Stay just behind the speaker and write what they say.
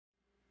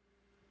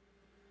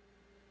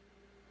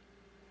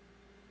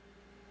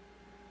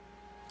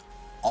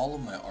All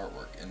of my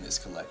artwork in this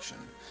collection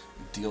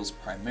deals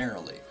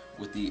primarily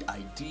with the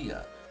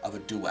idea of a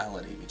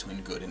duality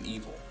between good and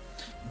evil,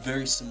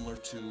 very similar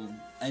to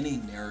any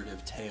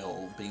narrative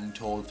tale being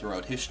told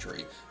throughout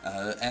history,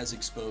 as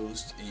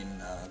exposed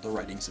in the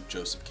writings of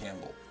Joseph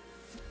Campbell.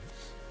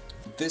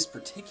 This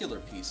particular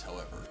piece,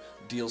 however,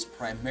 deals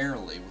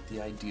primarily with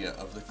the idea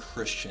of the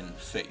Christian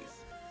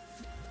faith.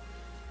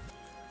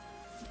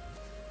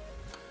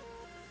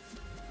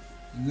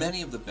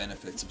 Many of the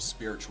benefits of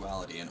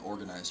spirituality and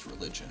organized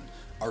religion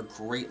are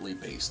greatly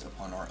based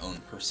upon our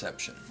own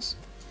perceptions.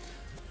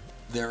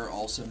 There are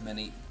also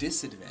many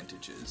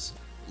disadvantages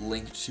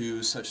linked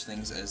to such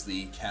things as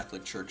the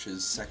Catholic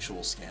Church's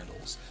sexual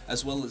scandals,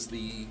 as well as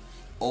the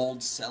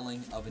old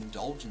selling of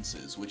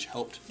indulgences which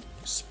helped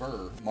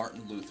spur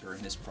Martin Luther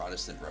and his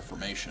Protestant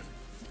Reformation.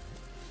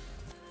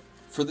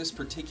 For this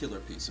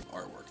particular piece of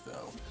artwork,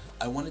 though,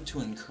 I wanted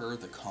to incur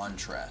the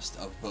contrast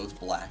of both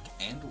black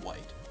and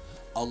white,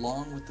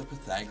 along with the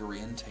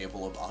Pythagorean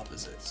table of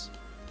opposites.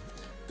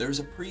 There's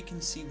a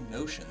preconceived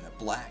notion that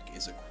black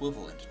is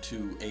equivalent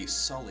to a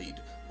sullied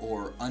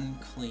or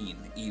unclean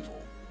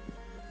evil.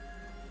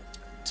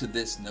 To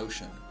this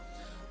notion,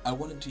 I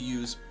wanted to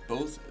use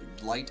both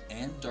light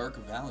and dark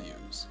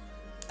values,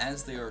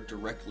 as they are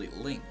directly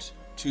linked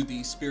to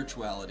the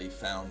spirituality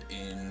found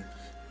in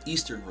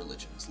Eastern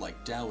religions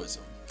like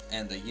Taoism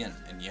and the yin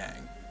and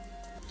yang.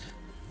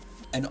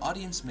 An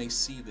audience may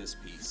see this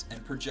piece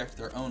and project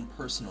their own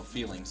personal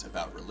feelings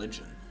about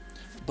religion,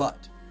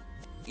 but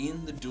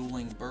in the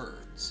dueling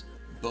birds,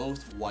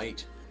 both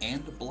white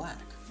and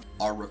black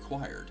are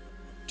required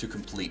to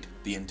complete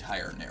the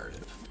entire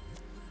narrative.